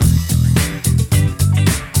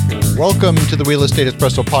Welcome to the Real Estate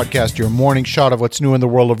Espresso Podcast, your morning shot of what's new in the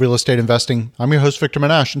world of real estate investing. I'm your host, Victor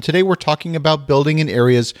Menashe, and today we're talking about building in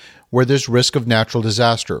areas where there's risk of natural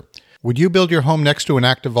disaster. Would you build your home next to an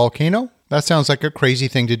active volcano? That sounds like a crazy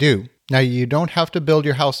thing to do. Now, you don't have to build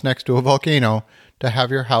your house next to a volcano to have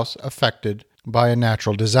your house affected by a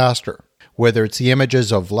natural disaster. Whether it's the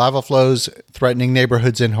images of lava flows threatening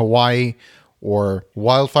neighborhoods in Hawaii, or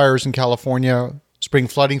wildfires in California, spring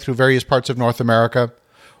flooding through various parts of North America,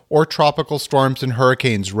 or tropical storms and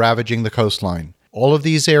hurricanes ravaging the coastline. All of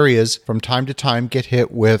these areas from time to time get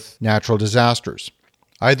hit with natural disasters.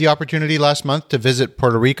 I had the opportunity last month to visit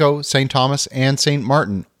Puerto Rico, St. Thomas, and St.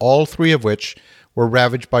 Martin, all three of which were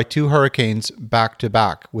ravaged by two hurricanes back to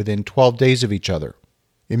back within 12 days of each other.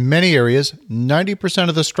 In many areas, 90%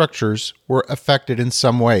 of the structures were affected in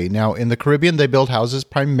some way. Now, in the Caribbean, they build houses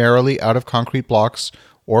primarily out of concrete blocks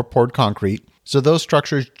or poured concrete, so those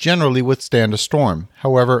structures generally withstand a storm.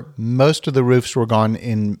 However, most of the roofs were gone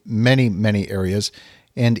in many areas,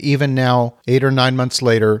 and even now, 8 or 9 months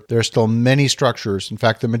later, there are still many structures. In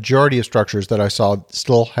fact, the majority of structures that I saw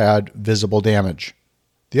still had visible damage.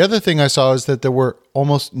 The other thing I saw is that there were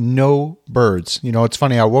almost no birds. You know, it's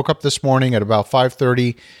funny, I woke up this morning at about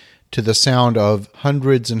 5:30 to the sound of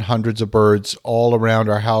hundreds and hundreds of birds all around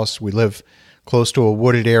our house. We live close to a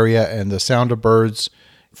wooded area, and the sound of birds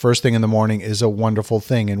first thing in the morning is a wonderful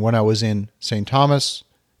thing. And when I was in St. Thomas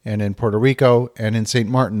and in Puerto Rico and in St.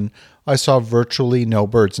 Martin, I saw virtually no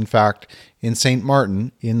birds. In fact, in St.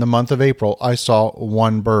 Martin, in the month of April, I saw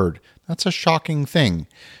one bird. That's a shocking thing,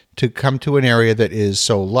 to come to an area that is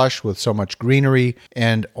so lush with so much greenery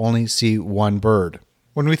and only see one bird.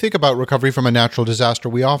 When we think about recovery from a natural disaster,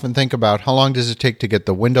 we often think about how long does it take to get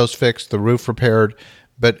the windows fixed, the roof repaired,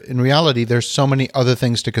 but in reality, there's so many other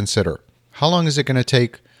things to consider. How long is it going to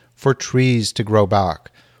take for trees to grow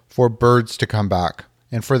back, for birds to come back,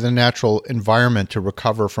 and for the natural environment to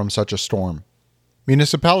recover from such a storm?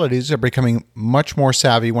 Municipalities are becoming much more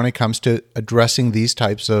savvy when it comes to addressing these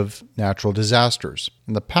types of natural disasters.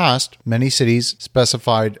 In the past, many cities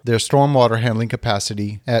specified their stormwater handling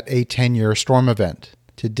capacity at a 10-year storm event.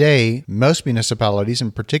 Today, most municipalities,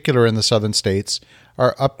 in particular in the southern states,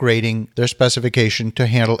 are upgrading their specification to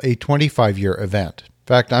handle a 25-year event. In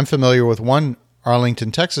fact, I'm familiar with one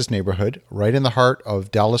Arlington, Texas neighborhood right in the heart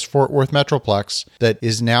of Dallas-Fort Worth Metroplex that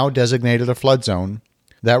is now designated a flood zone.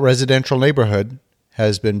 That residential neighborhood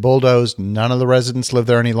has been bulldozed, none of the residents live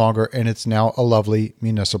there any longer, and it's now a lovely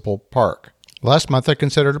municipal park. Last month, I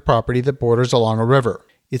considered a property that borders along a river.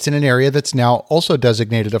 It's in an area that's now also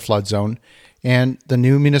designated a flood zone, and the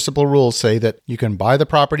new municipal rules say that you can buy the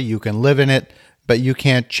property, you can live in it, but you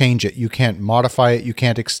can't change it, you can't modify it, you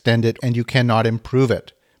can't extend it, and you cannot improve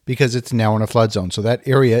it because it's now in a flood zone. So that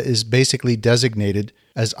area is basically designated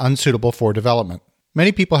as unsuitable for development.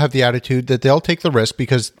 Many people have the attitude that they'll take the risk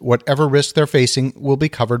because whatever risk they're facing will be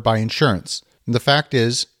covered by insurance. And the fact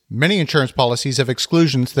is, many insurance policies have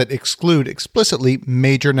exclusions that exclude explicitly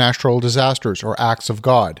major natural disasters or acts of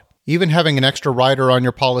God. Even having an extra rider on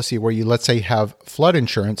your policy where you, let's say, have flood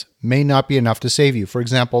insurance may not be enough to save you. For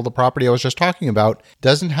example, the property I was just talking about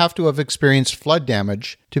doesn't have to have experienced flood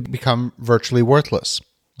damage to become virtually worthless.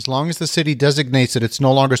 As long as the city designates that it's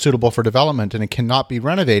no longer suitable for development and it cannot be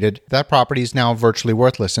renovated, that property is now virtually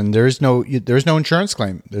worthless, and there's no insurance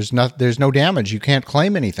claim. There's no damage. You can't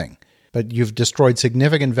claim anything, but you've destroyed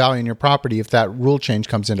significant value in your property if that rule change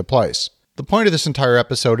comes into place. The point of this entire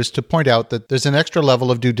episode is to point out that there's an extra level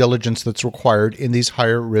of due diligence that's required in these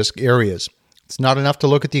higher risk areas. It's not enough to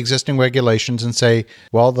look at the existing regulations and say,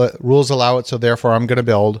 well, the rules allow it, so therefore I'm going to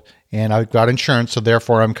build, and I've got insurance, so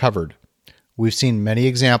therefore I'm covered. We've seen many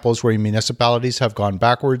examples where municipalities have gone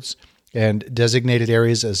backwards and designated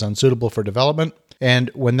areas as unsuitable for development. And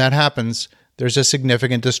when that happens, there's a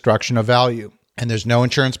significant destruction of value, and there's no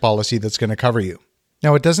insurance policy that's going to cover you.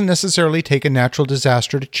 Now, it doesn't necessarily take a natural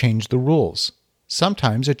disaster to change the rules.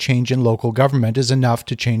 Sometimes a change in local government is enough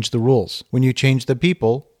to change the rules. When you change the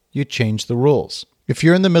people, you change the rules. If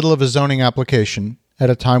you're in the middle of a zoning application, at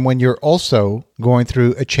a time when you're also going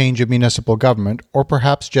through a change of municipal government or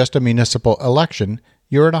perhaps just a municipal election,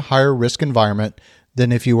 you're in a higher risk environment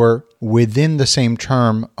than if you were within the same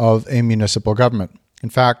term of a municipal government. In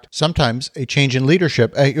fact, sometimes a change in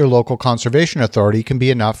leadership at your local conservation authority can be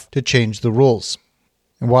enough to change the rules.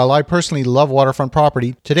 And while I personally love waterfront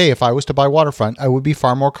property, today if I was to buy waterfront, I would be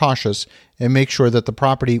far more cautious and make sure that the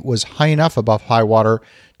property was high enough above high water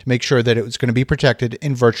to make sure that it was going to be protected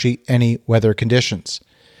in virtually any weather conditions.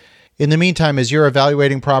 In the meantime, as you're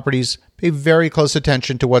evaluating properties, pay very close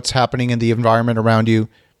attention to what's happening in the environment around you.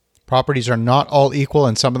 Properties are not all equal,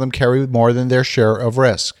 and some of them carry more than their share of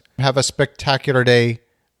risk. Have a spectacular day.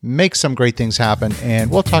 make some great things happen, and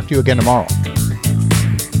we'll talk to you again tomorrow.